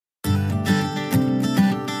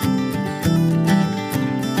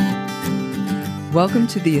Welcome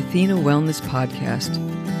to the Athena Wellness Podcast,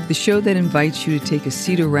 the show that invites you to take a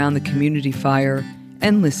seat around the community fire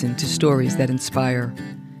and listen to stories that inspire.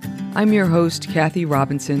 I'm your host, Kathy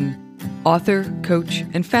Robinson, author, coach,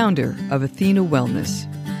 and founder of Athena Wellness,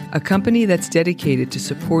 a company that's dedicated to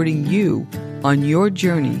supporting you on your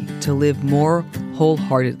journey to live more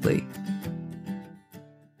wholeheartedly.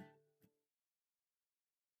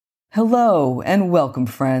 Hello and welcome,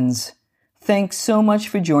 friends. Thanks so much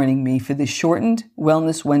for joining me for this shortened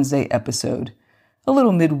Wellness Wednesday episode, a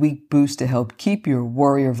little midweek boost to help keep your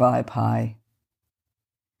warrior vibe high.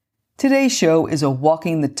 Today's show is a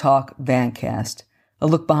Walking the Talk Vancast, a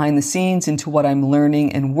look behind the scenes into what I'm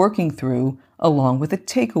learning and working through, along with a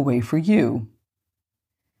takeaway for you.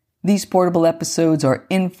 These portable episodes are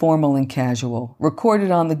informal and casual, recorded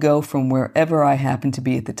on the go from wherever I happen to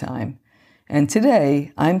be at the time. And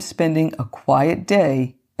today, I'm spending a quiet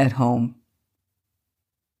day at home.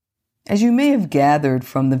 As you may have gathered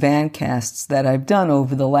from the Vancasts that I've done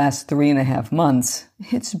over the last 3.5 months,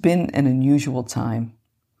 it's been an unusual time.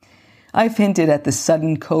 I've hinted at the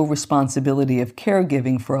sudden co-responsibility of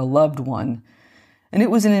caregiving for a loved one, and it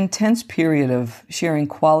was an intense period of sharing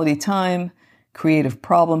quality time, creative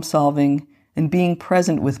problem solving, and being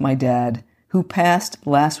present with my dad, who passed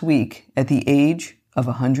last week at the age of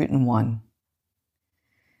 101.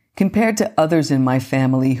 Compared to others in my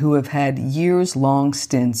family who have had years-long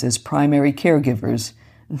stints as primary caregivers,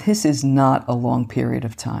 this is not a long period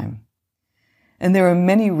of time. And there are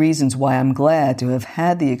many reasons why I'm glad to have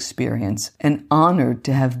had the experience and honored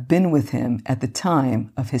to have been with him at the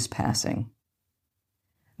time of his passing.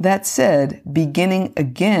 That said, beginning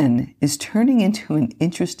again is turning into an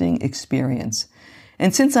interesting experience.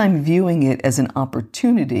 And since I'm viewing it as an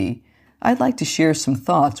opportunity, I'd like to share some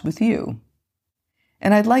thoughts with you.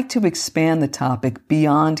 And I'd like to expand the topic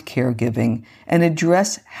beyond caregiving and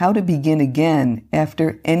address how to begin again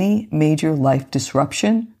after any major life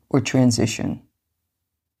disruption or transition.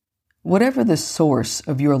 Whatever the source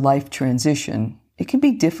of your life transition, it can be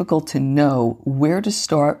difficult to know where to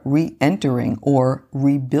start re-entering or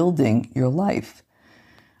rebuilding your life.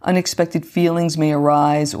 Unexpected feelings may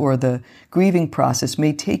arise, or the grieving process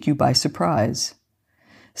may take you by surprise.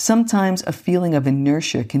 Sometimes a feeling of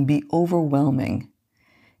inertia can be overwhelming.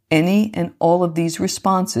 Any and all of these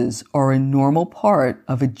responses are a normal part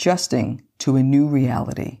of adjusting to a new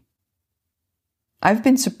reality. I've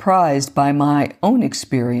been surprised by my own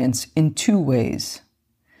experience in 2 ways.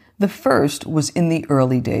 The first was in the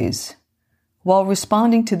early days. While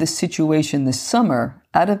responding to the situation this summer,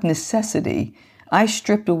 out of necessity, I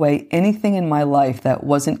stripped away anything in my life that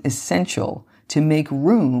wasn't essential to make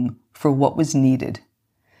room for what was needed.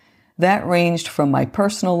 That ranged from my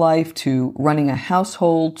personal life to running a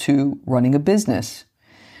household to running a business.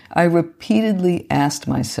 I repeatedly asked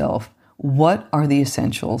myself, what are the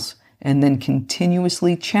essentials? And then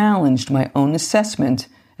continuously challenged my own assessment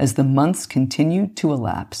as the months continued to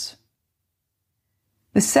elapse.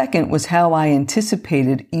 The second was how I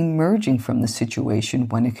anticipated emerging from the situation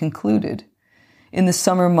when it concluded. In the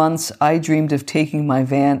summer months, I dreamed of taking my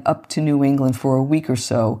van up to New England for a week or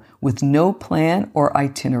so with no plan or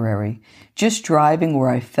itinerary, just driving where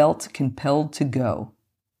I felt compelled to go.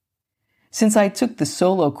 Since I took the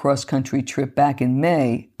solo cross-country trip back in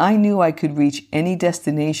May, I knew I could reach any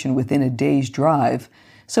destination within a day's drive,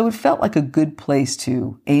 so it felt like a good place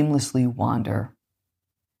to aimlessly wander.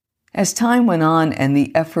 As time went on and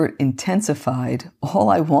the effort intensified, all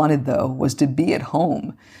I wanted, though, was to be at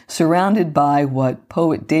home, surrounded by what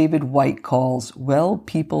poet David Whyte calls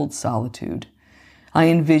well-peopled solitude. I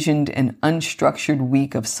envisioned an unstructured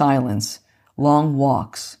week of silence, long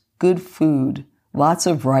walks, good food, lots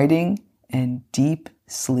of writing, and deep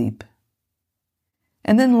sleep.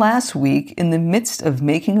 And then last week, in the midst of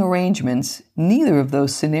making arrangements, neither of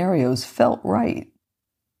those scenarios felt right.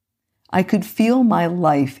 I could feel my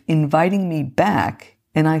life inviting me back,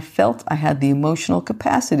 and I felt I had the emotional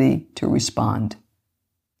capacity to respond.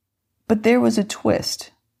 But there was a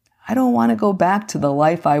twist. I don't want to go back to the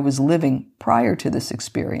life I was living prior to this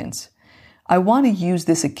experience. I want to use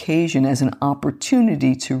this occasion as an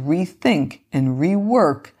opportunity to rethink and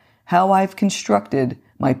rework how I've constructed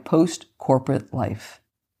my post-corporate life.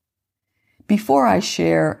 Before I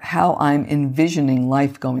share how I'm envisioning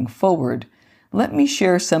life going forward, let me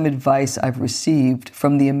share some advice I've received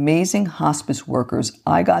from the amazing hospice workers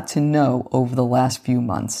I got to know over the last few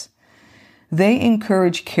months. They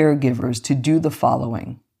encourage caregivers to do the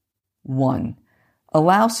following. 1.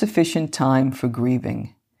 Allow sufficient time for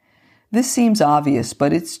grieving. This seems obvious,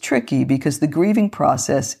 but it's tricky because the grieving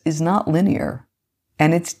process is not linear,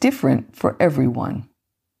 and it's different for everyone.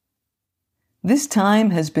 This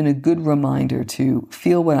time has been a good reminder to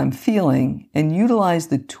feel what I'm feeling and utilize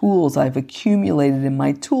the tools I've accumulated in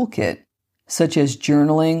my toolkit, such as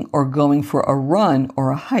journaling or going for a run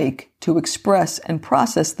or a hike, to express and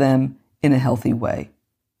process them in a healthy way.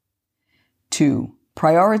 2.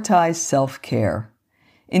 Prioritize self-care.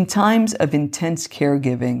 In times of intense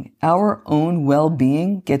caregiving, our own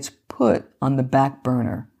well-being gets put on the back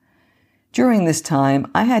burner. During this time,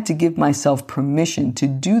 I had to give myself permission to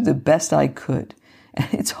do the best I could, and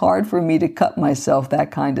it's hard for me to cut myself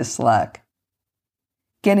that kind of slack.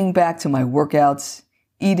 Getting back to my workouts,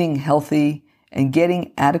 eating healthy, and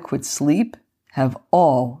getting adequate sleep have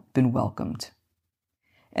all been welcomed.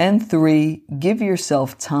 And 3, give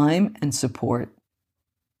yourself time and support.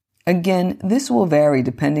 Again, this will vary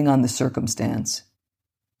depending on the circumstance.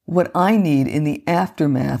 What I need in the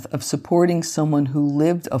aftermath of supporting someone who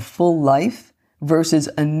lived a full life versus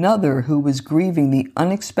another who was grieving the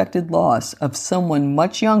unexpected loss of someone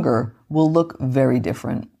much younger will look very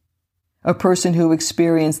different. A person who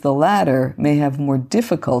experienced the latter may have more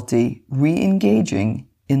difficulty re-engaging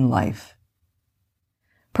in life.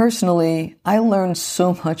 Personally, I learned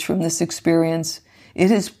so much from this experience. It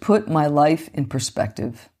has put my life in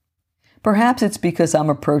perspective. Perhaps it's because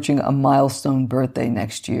I'm approaching a milestone birthday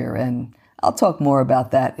next year, and I'll talk more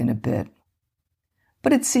about that in a bit.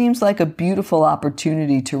 But it seems like a beautiful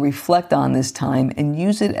opportunity to reflect on this time and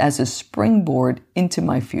use it as a springboard into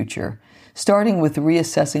my future, starting with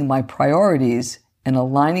reassessing my priorities and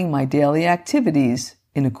aligning my daily activities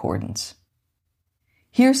in accordance.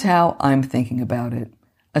 Here's how I'm thinking about it.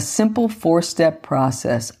 A simple 4-step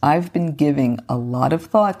process I've been giving a lot of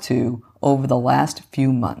thought to over the last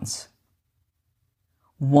few months.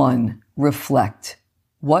 1. Reflect.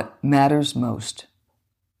 What matters most?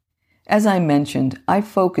 As I mentioned, I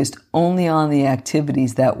focused only on the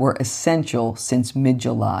activities that were essential since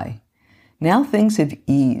mid-July. Now things have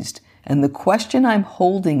eased, and the question I'm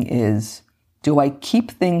holding is, do I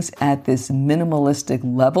keep things at this minimalistic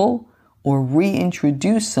level or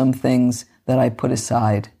reintroduce some things that I put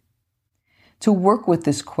aside? To work with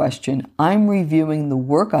this question, I'm reviewing the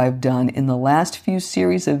work I've done in the last few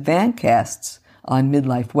series of Vancasts on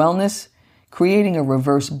midlife wellness, creating a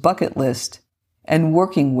reverse bucket list, and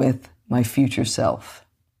working with my future self.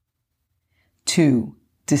 2.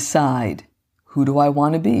 Decide. Who do I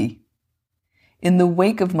want to be? In the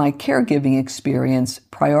wake of my caregiving experience,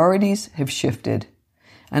 priorities have shifted,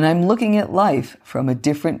 and I'm looking at life from a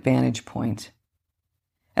different vantage point.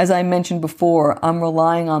 As I mentioned before, I'm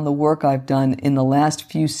relying on the work I've done in the last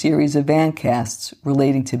few series of Vancasts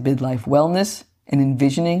relating to midlife wellness and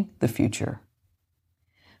envisioning the future.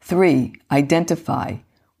 3. Identify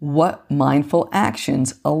what mindful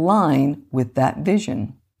actions align with that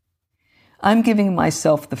vision. I'm giving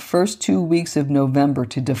myself the first 2 weeks of November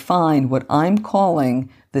to define what I'm calling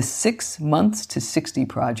the 6 months to 60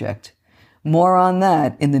 project. More on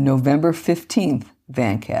that in the November 15th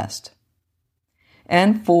Vancast.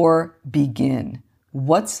 And 4. Begin.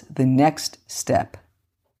 What's the next step?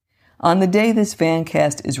 On the day this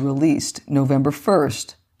Vancast is released, November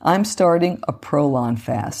 1st, I'm starting a Prolon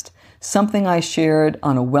fast, something I shared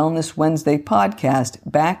on a Wellness Wednesday podcast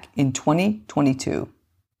back in 2022.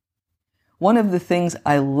 One of the things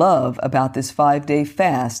I love about this 5-day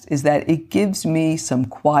fast is that it gives me some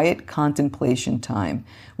quiet contemplation time,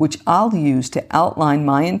 which I'll use to outline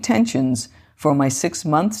my intentions for my 6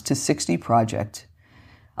 months to 60 project.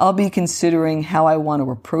 I'll be considering how I want to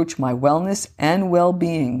approach my wellness and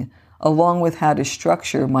well-being, along with how to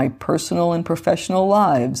structure my personal and professional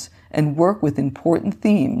lives and work with important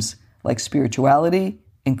themes like spirituality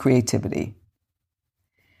and creativity.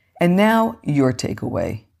 And now, your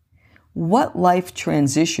takeaway. What life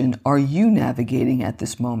transition are you navigating at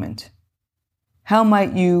this moment? How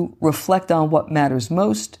might you reflect on what matters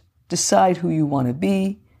most, decide who you want to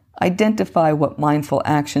be, identify what mindful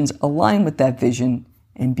actions align with that vision,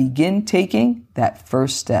 and begin taking that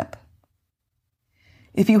first step?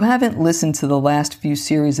 If you haven't listened to the last few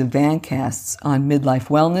series of Vancasts on midlife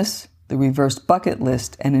wellness, the reverse bucket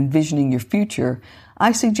list, and envisioning your future,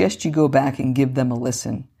 I suggest you go back and give them a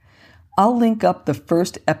listen. I'll link up the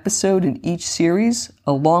first episode in each series,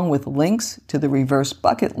 along with links to the reverse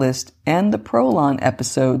bucket list and the Prolon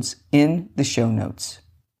episodes in the show notes.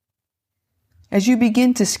 As you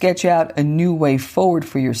begin to sketch out a new way forward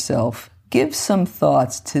for yourself, give some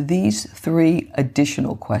thoughts to these 3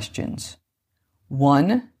 additional questions.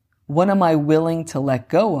 1. What am I willing to let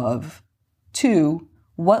go of? 2.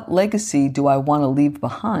 What legacy do I want to leave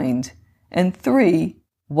behind? And 3.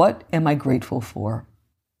 What am I grateful for?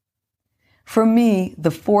 For me, the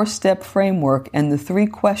 4-step framework and the 3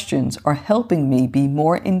 questions are helping me be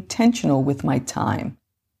more intentional with my time.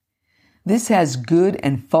 This has good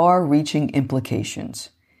and far-reaching implications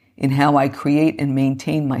in how I create and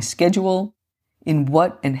maintain my schedule, in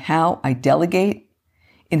what and how I delegate,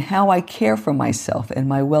 in how I care for myself and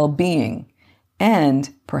my well-being,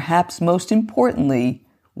 and, perhaps most importantly,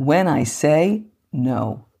 when I say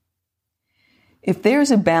no. If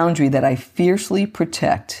there's a boundary that I fiercely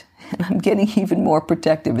protect, and I'm getting even more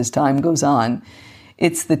protective as time goes on,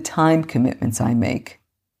 it's the time commitments I make.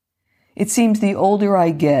 It seems the older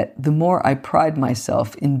I get, the more I pride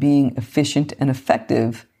myself in being efficient and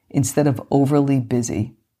effective instead of overly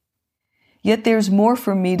busy. Yet there's more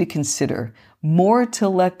for me to consider, more to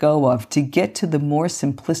let go of to get to the more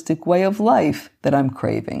simplistic way of life that I'm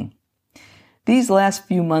craving. These last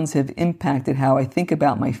few months have impacted how I think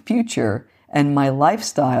about my future, and my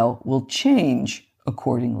lifestyle will change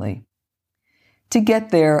accordingly. To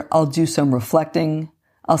get there, I'll do some reflecting,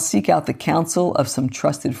 I'll seek out the counsel of some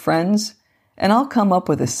trusted friends, and I'll come up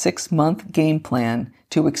with a 6-month game plan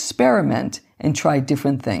to experiment and try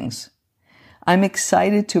different things. I'm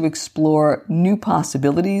excited to explore new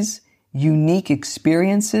possibilities, unique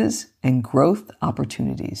experiences, and growth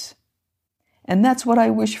opportunities. And that's what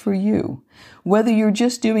I wish for you. Whether you're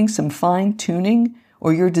just doing some fine-tuning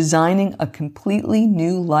or you're designing a completely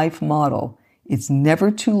new life model, it's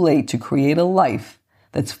never too late to create a life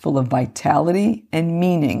that's full of vitality and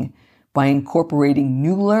meaning by incorporating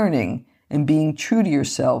new learning and being true to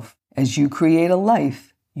yourself as you create a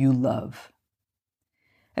life you love.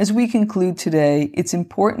 As we conclude today, it's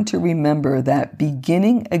important to remember that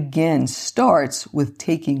beginning again starts with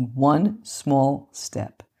taking one small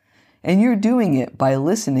step. And you're doing it by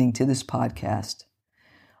listening to this podcast.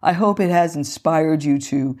 I hope it has inspired you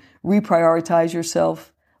to reprioritize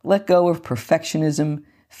yourself, let go of perfectionism,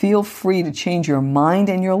 feel free to change your mind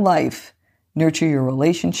and your life, nurture your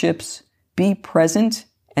relationships, be present,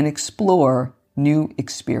 and explore new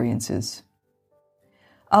experiences.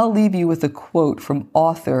 I'll leave you with a quote from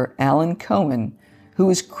author Alan Cohen, who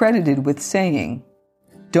is credited with saying,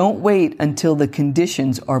 "Don't wait until the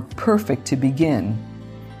conditions are perfect to begin.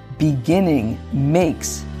 Beginning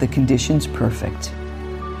makes the conditions perfect."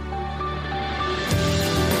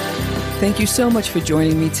 Thank you so much for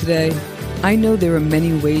joining me today. I know there are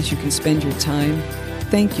many ways you can spend your time.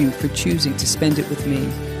 Thank you for choosing to spend it with me.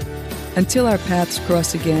 Until our paths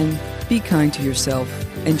cross again, be kind to yourself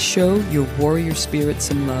and show your warrior spirit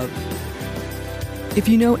some love. If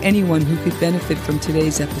you know anyone who could benefit from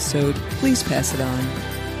today's episode, please pass it on.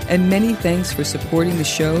 And many thanks for supporting the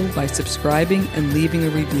show by subscribing and leaving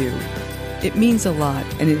a review. It means a lot,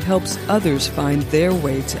 and it helps others find their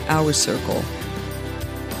way to our circle.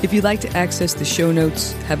 If you'd like to access the show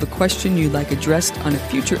notes, have a question you'd like addressed on a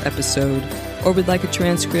future episode, or would like a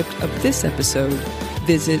transcript of this episode,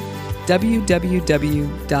 visit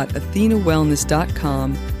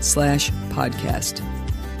www.athenawellness.com/podcast.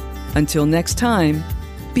 Until next time,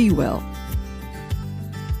 be well.